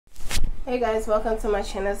Hey guys, welcome to my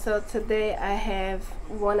channel. So today I have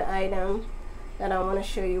one item that I want to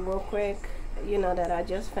show you real quick, that I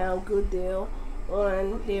just found good deal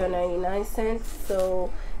on. They are 99 cents.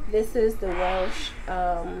 So this is the Welch,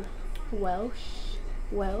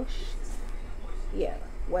 yeah,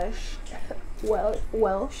 Welch,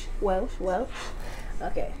 Welch.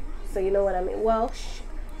 Okay, so you know what I mean. Welch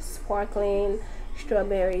sparkling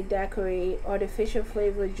strawberry daiquiri artificial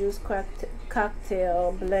flavor juice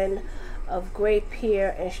cocktail blend of grape,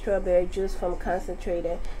 pear, and strawberry juice from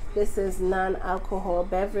concentrated. This is non-alcohol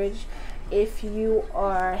beverage. If you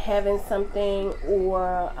are having something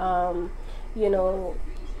or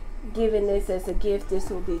giving this as a gift, this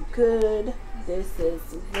will be good. This is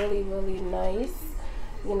really nice.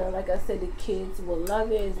 Like I said, the kids will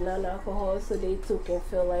love it. It's non-alcohol, so they too can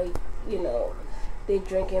feel like they're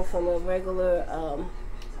drinking from a regular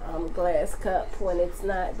glass cup when it's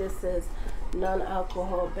not. This is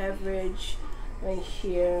non-alcohol beverage right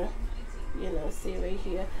here, see right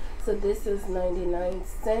here. So this is 99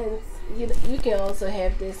 cents. You can also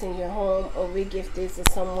have this in your home or re-gift this to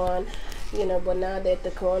someone, but now that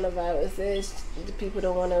the coronavirus is, the people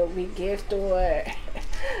don't want to re-gift or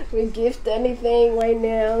re-gift anything right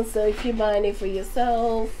now. So if you're buying it for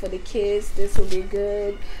yourself, for the kids, this will be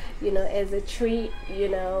good, as a treat,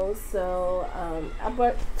 so I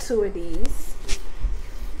bought 2 of these.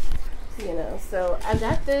 So I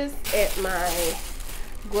got this at my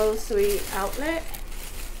grocery outlet.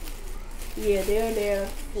 Yeah, they're there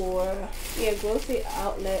for grocery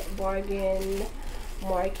outlet bargain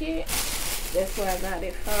market. That's where I got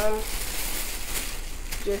it from.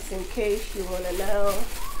 Just in case you want to know,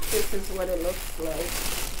 this is what it looks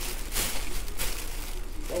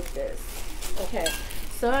like this. Okay,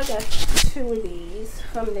 so I got 2 of these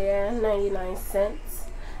from there, 99 cents.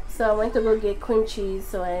 So I went to go get cream cheese,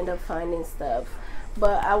 so I ended up finding stuff.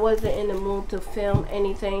 But I wasn't in the mood to film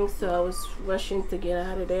anything, so I was rushing to get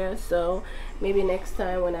out of there. So maybe next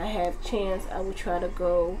time when I have chance, I will try to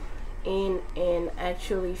go in and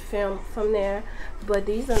actually film from there. But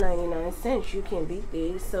these are 99 cents. You can beat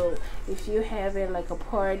these. So if you have it like a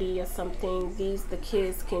party or something, the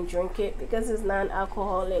kids can drink it because it's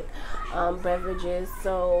non-alcoholic beverages.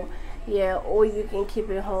 So yeah, or you can keep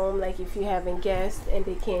it home, like if you're having guests and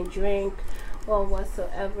they can't drink or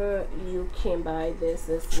whatsoever, you can buy this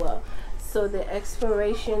as well. So the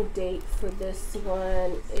expiration date for this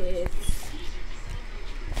one is,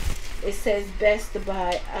 it says best to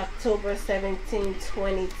buy October 17,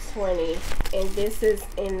 2020, and this is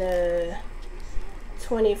in a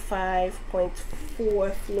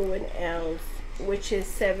 25.4 fluid ounce, which is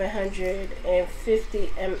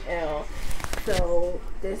 750 ml. So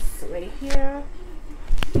this right here.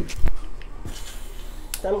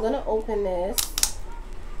 So I'm gonna open this.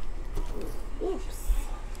 Oops.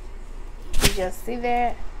 You just see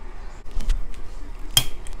that?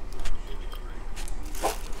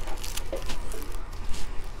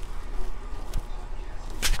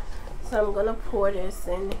 So I'm gonna pour this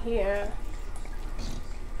in here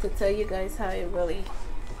to tell you guys how it really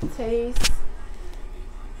tastes.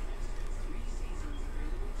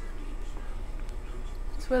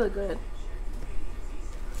 It's really good.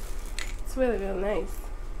 It's really nice.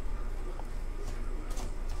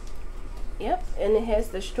 Yep, and it has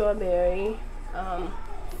the strawberry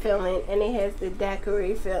filling, and it has the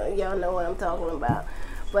daiquiri filling. Y'all know what I'm talking about.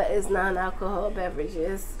 But it's non-alcohol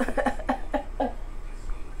beverages.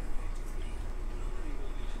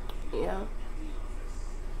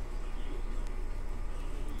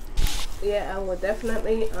 Yeah, I will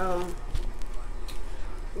definitely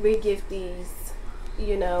re-gift these,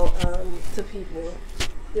 to people.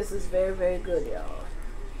 This is very good, y'all.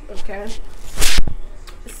 Okay,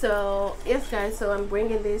 so yes guys, so I'm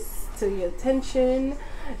bringing this to your attention.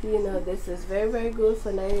 This is very good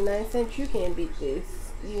for 99 cents. You can't beat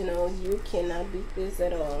this. You cannot beat this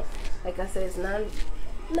at all. Like I said, it's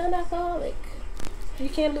non-alcoholic. You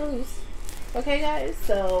can't lose. Okay guys,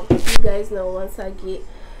 so you guys know, once I get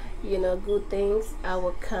good things, I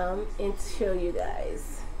will come and show you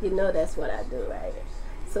guys. That's what I do, right?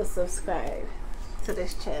 So subscribe to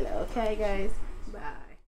this channel, okay guys?